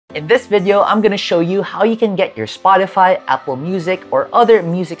In this video, I'm going to show you how you can get your Spotify, Apple Music, or other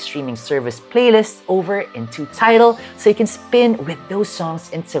music streaming service playlists over into Tidal so you can spin with those songs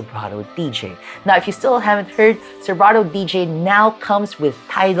in Serato DJ. Now, if you still haven't heard, Serato DJ now comes with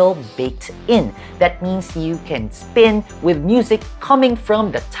Tidal baked in. That means you can spin with music coming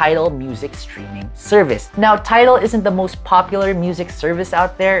from the Tidal music streaming service. Now, Tidal isn't the most popular music service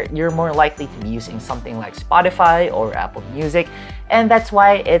out there. You're more likely to be using something like Spotify or Apple Music. And that's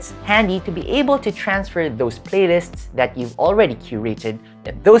why it's handy to be able to transfer those playlists that you've already curated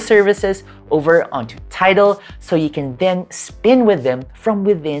in those services over onto Tidal so you can then spin with them from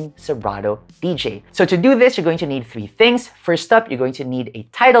within Serato DJ. So to do this, you're going to need three things. First up, you're going to need a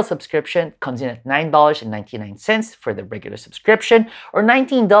Tidal subscription. It comes in at $9.99 for the regular subscription or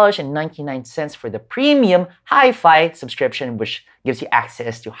 $19.99 for the premium hi-fi subscription, which gives you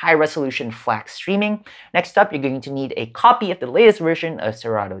access to high-resolution FLAC streaming. Next up, you're going to need a copy of the latest version of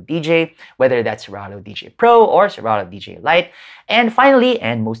Serato DJ, whether that's Serato DJ Pro or Serato DJ Lite. And finally,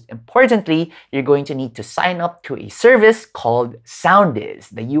 and most importantly, you're going to need to sign up to a service called SoundIs.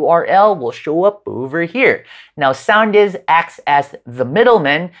 The URL will show up over here. Now, SoundIs acts as the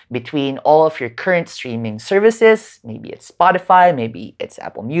middleman between all of your current streaming services. Maybe it's Spotify, maybe it's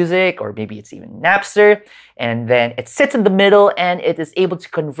Apple Music, or maybe it's even Napster. And then it sits in the middle and it is able to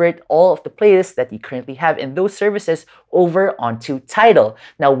convert all of the playlists that you currently have in those services over onto Tidal.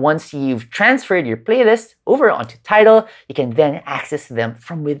 Now, once you've transferred your playlist over onto Tidal, you can then access them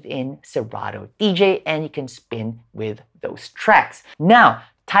from within Serato DJ and you can spin with those tracks. Now,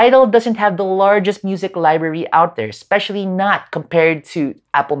 Tidal doesn't have the largest music library out there, especially not compared to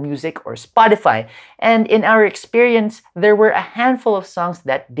Apple Music or Spotify. And in our experience, there were a handful of songs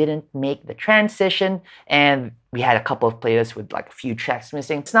that didn't make the transition, and we had a couple of playlists with like a few tracks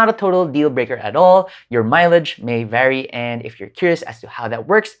missing. It's not a total deal breaker at all. Your mileage may vary, and if you're curious as to how that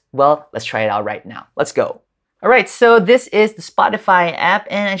works, well, let's try it out right now. Let's go. Alright, so this is the Spotify app,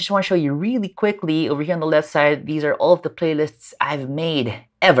 and I just want to show you really quickly over here on the left side, these are all of the playlists I've made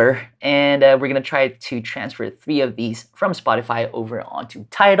ever, and we're going to try to transfer 3 of these from Spotify over onto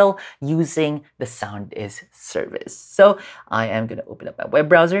Tidal using the SoundIs service. So I am going to open up my web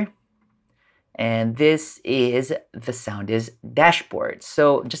browser. And this is the SoundIs dashboard.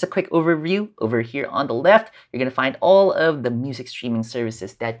 So just a quick overview. Over here on the left, you're going to find all of the music streaming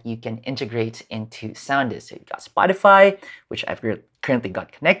services that you can integrate into SoundIs. So you've got Spotify, which I've currently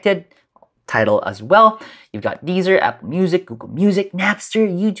got connected. Tidal as well. You've got Deezer, Apple Music, Google Music, Napster,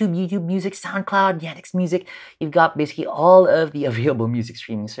 YouTube Music, SoundCloud, Yandex Music. You've got basically all of the available music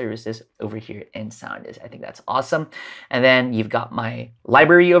streaming services over here in SoundIs. I think that's awesome. And then you've got my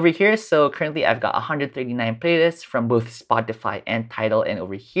library over here. So currently I've got 139 playlists from both Spotify and Tidal. And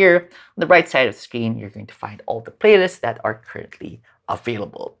over here on the right side of the screen, you're going to find all the playlists that are currently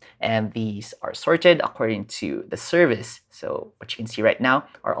available. And these are sorted according to the service. So what you can see right now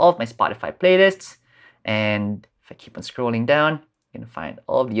are all of my Spotify playlists. And if I keep on scrolling down, you're gonna find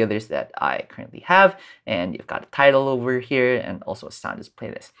all of the others that I currently have. And you've got a Tidal over here and also a SoundIs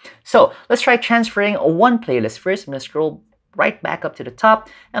playlist. So let's try transferring one playlist first. I'm gonna scroll right back up to the top.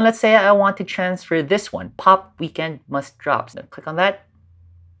 And let's say I want to transfer this one, Pop Weekend Must Drop. So click on that.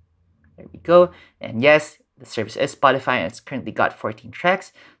 There we go. And yes, the service is Spotify and it's currently got 14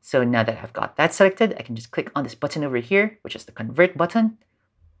 tracks. So now that I've got that selected, I can just click on this button over here, which is the convert button.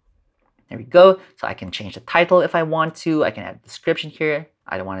 There we go. So I can change the title if I want to. I can add a description here.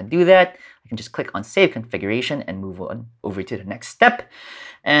 I don't want to do that. I can just click on Save Configuration and move on over to the next step.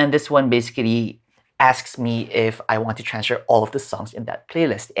 And this one basically asks me if I want to transfer all of the songs in that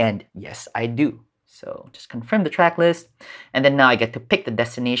playlist. And yes, I do. So just confirm the track list. And then now I get to pick the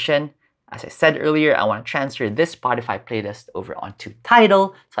destination. As I said earlier, I want to transfer this Spotify playlist over onto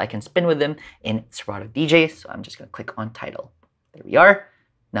Tidal so I can spin with them in Serato DJ. So I'm just going to click on Tidal. There we are.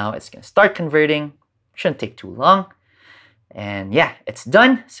 Now it's going to start converting. Shouldn't take too long. And yeah, it's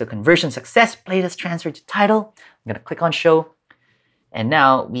done. So conversion success, playlist transferred to Tidal. I'm going to click on Show. And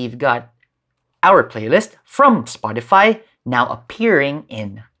now we've got our playlist from Spotify now appearing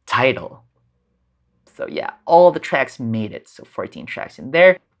in Tidal. So yeah, all the tracks made it. So 14 tracks in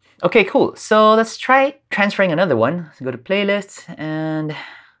there. Okay, cool. So let's try transferring another one. Let's go to playlists and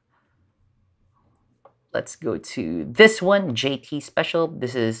let's go to this one, JT Special.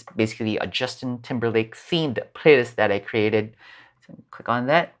 This is basically a Justin Timberlake themed playlist that I created. So click on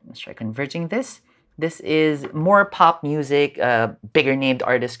that. Let's try converting this. This is more pop music, bigger named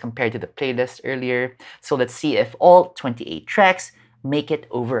artists compared to the playlist earlier. So let's see if all 28 tracks make it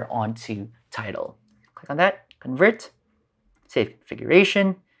over onto Tidal. Click on that, convert, save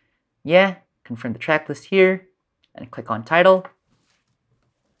configuration. Yeah, confirm the track list here, and click on Tidal.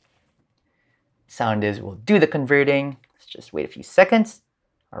 sound is we'll do the converting. Let's just wait a few seconds.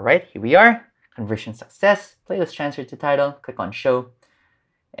 All right, here we are. Conversion success. Playlist transferred to Tidal. Click on show.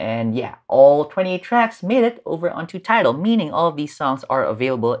 And yeah, all 28 tracks made it over onto Tidal, meaning all of these songs are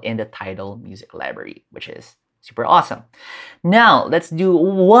available in the Tidal music library, which is super awesome. Now, let's do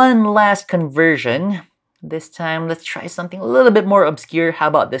one last conversion. This time, let's try something a little bit more obscure. How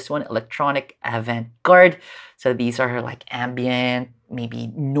about this one? Electronic avant-garde. So these are like ambient, maybe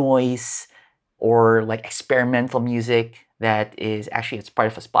noise, or like experimental music that is actually, it's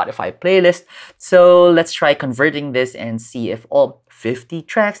part of a Spotify playlist. So let's try converting this and see if all 50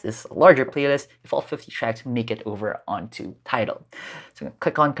 tracks, this is a larger playlist, if all 50 tracks make it over onto Tidal. So I'm gonna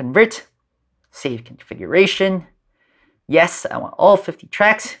click on convert, save configuration. Yes, I want all 50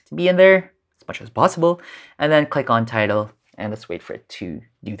 tracks to be in there as much as possible. And then click on Tidal and let's wait for it to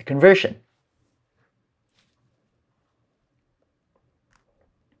do the conversion.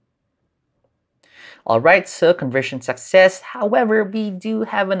 All right, so conversion success. However, we do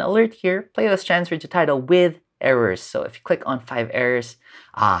have an alert here. Playlist transferred to Tidal with errors. So if you click on 5 errors,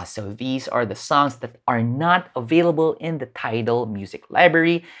 so these are the songs that are not available in the Tidal music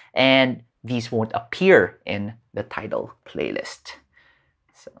library, and these won't appear in the Tidal playlist.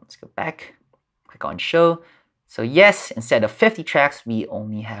 So let's go back, click on show. So yes, instead of 50 tracks, we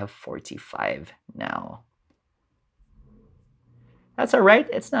only have 45 now. That's all right,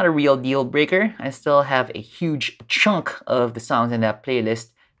 it's not a real deal breaker. I still have a huge chunk of the songs in that playlist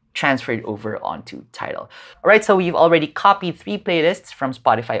transferred over onto Tidal. All right, so we've already copied 3 playlists from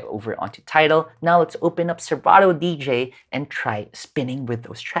Spotify over onto Tidal. Now let's open up Serato DJ and try spinning with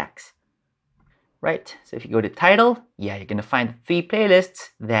those tracks. Right, so if you go to Tidal, yeah, you're gonna find 3 playlists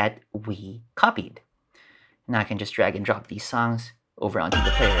that we copied. Now I can just drag and drop these songs over onto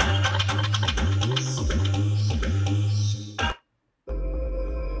the player.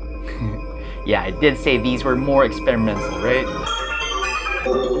 Yeah, I did say these were more experimental, right?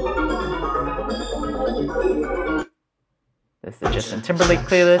 This is the Justin Timberlake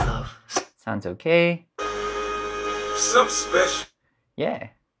playlist. Sounds okay. Something special. Yeah.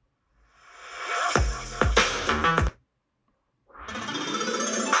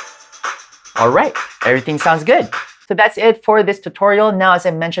 All right, everything sounds good. So that's it for this tutorial. Now, as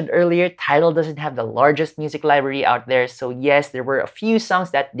I mentioned earlier, Tidal doesn't have the largest music library out there. So yes, there were a few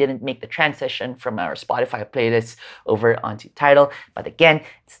songs that didn't make the transition from our Spotify playlists over onto Tidal. But again,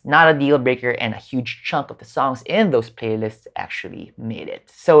 it's not a deal breaker, and a huge chunk of the songs in those playlists actually made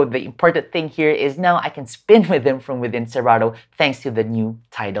it. So the important thing here is now I can spin with them from within Serato thanks to the new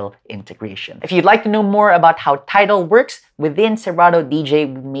Tidal integration. If you'd like to know more about how Tidal works within Serato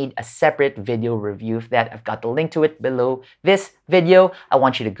DJ, we made a separate video review of that. I've got the link to it below this video. I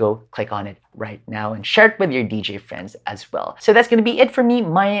want you to go click on it right now and share it with your DJ friends as well. So that's going to be it for me.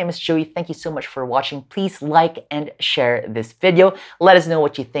 My name is Joey. Thank you so much for watching. Please like and share this video. Let us know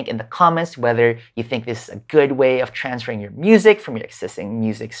what you think in the comments, whether you think this is a good way of transferring your music from your existing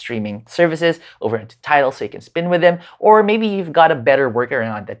music streaming services over into Tidal so you can spin with them, or maybe you've got a better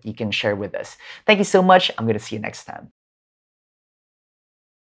workaround that you can share with us. Thank you so much. I'm going to see you next time.